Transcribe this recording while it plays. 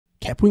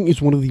Kapwing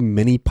is one of the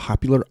many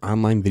popular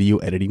online video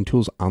editing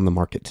tools on the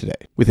market today.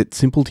 With its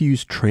simple to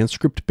use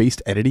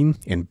transcript-based editing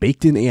and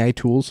baked-in AI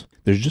tools,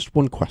 there's just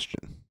one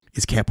question.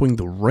 Is Kapwing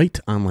the right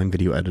online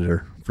video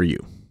editor for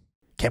you?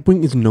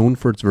 Kapwing is known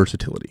for its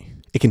versatility.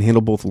 It can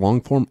handle both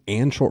long-form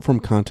and short-form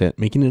content,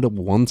 making it a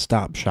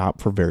one-stop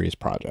shop for various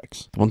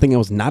projects. The one thing I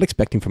was not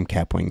expecting from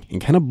Kapwing and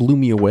kind of blew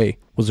me away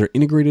was their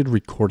integrated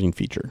recording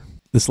feature.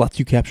 This lets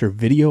you capture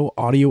video,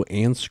 audio,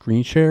 and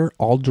screen share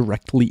all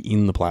directly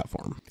in the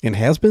platform, and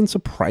has been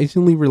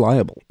surprisingly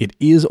reliable. It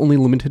is only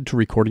limited to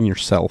recording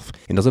yourself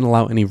and doesn't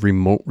allow any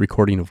remote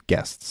recording of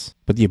guests,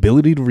 but the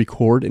ability to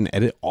record and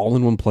edit all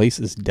in one place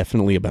is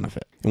definitely a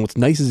benefit. And what's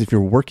nice is if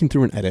you're working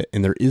through an edit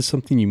and there is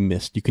something you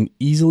missed, you can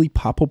easily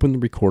pop open the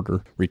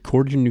recorder,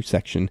 record your new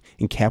section,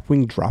 and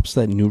Kapwing drops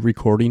that new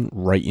recording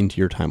right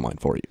into your timeline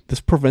for you. This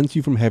prevents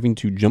you from having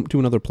to jump to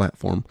another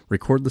platform,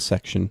 record the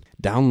section,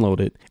 download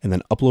it, and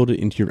then upload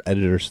it into your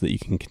editor so that you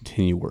can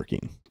continue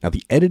working. Now,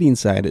 the editing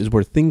side is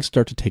where things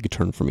start to take a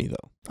turn for me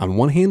though. On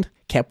one hand,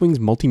 Kapwing's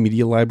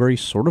multimedia library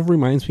sort of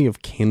reminds me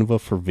of Canva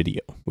for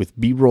video, with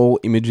B-roll,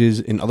 images,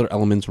 and other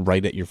elements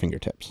right at your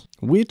fingertips,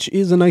 which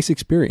is a nice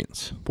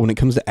experience. But when it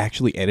comes to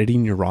actually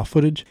editing your raw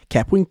footage,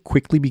 Kapwing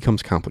quickly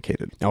becomes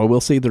complicated. Now, I will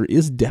say there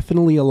is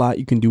definitely a lot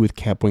you can do with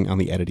Kapwing on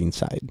the editing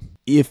side,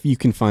 if you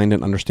can find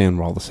and understand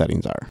where all the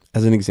settings are.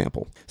 As an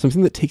example,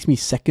 something that takes me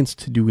seconds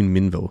to do in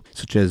Minvo,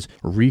 such as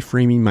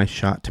reframing my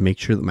shot to make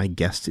sure that my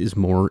guest is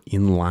more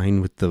in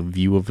line with the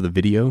view of the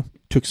video,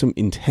 took some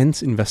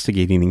intense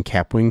investigating in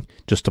Kapwing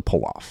just to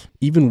pull off.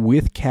 Even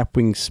with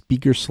Kapwing's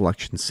speaker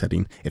selection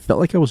setting, it felt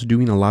like I was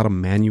doing a lot of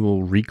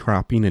manual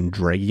recropping and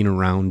dragging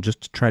around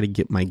just to try to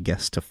get my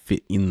guest to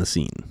fit in the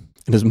scene.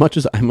 And as much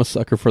as I'm a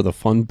sucker for the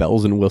fun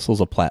bells and whistles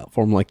a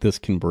platform like this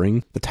can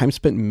bring, the time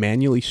spent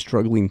manually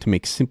struggling to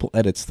make simple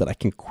edits that I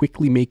can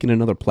quickly make in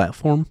another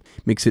platform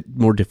makes it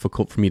more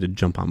difficult for me to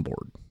jump on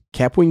board.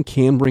 Kapwing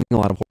can bring a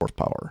lot of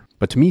horsepower,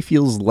 but to me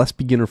feels less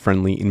beginner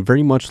friendly and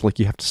very much like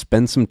you have to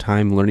spend some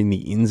time learning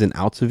the ins and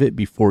outs of it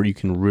before you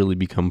can really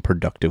become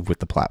productive with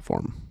the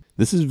platform.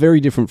 This is very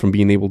different from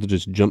being able to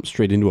just jump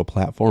straight into a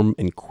platform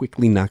and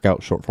quickly knock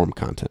out short form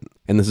content.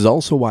 And this is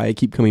also why I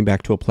keep coming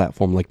back to a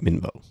platform like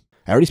Minvo.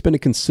 I already spent a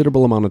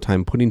considerable amount of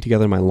time putting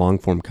together my long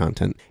form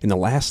content, and the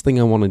last thing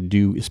I want to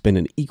do is spend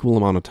an equal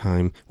amount of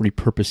time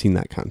repurposing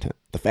that content.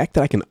 The fact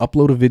that I can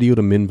upload a video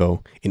to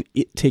Minvo and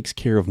it takes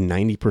care of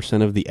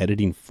 90% of the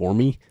editing for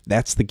me,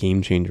 that's the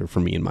game changer for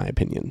me in my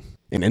opinion.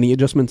 And any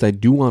adjustments I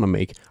do want to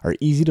make are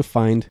easy to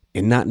find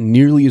and not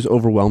nearly as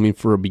overwhelming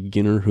for a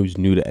beginner who's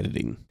new to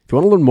editing. If you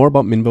want to learn more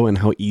about Minvo and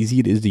how easy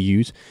it is to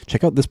use,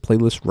 check out this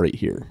playlist right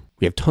here.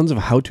 We have tons of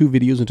how-to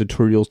videos and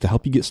tutorials to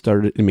help you get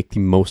started and make the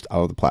most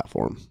out of the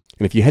platform.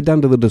 And if you head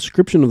down to the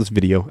description of this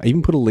video, I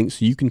even put a link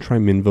so you can try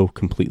Minvo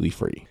completely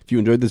free. If you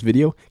enjoyed this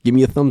video, give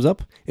me a thumbs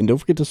up and don't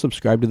forget to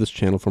subscribe to this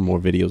channel for more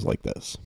videos like this.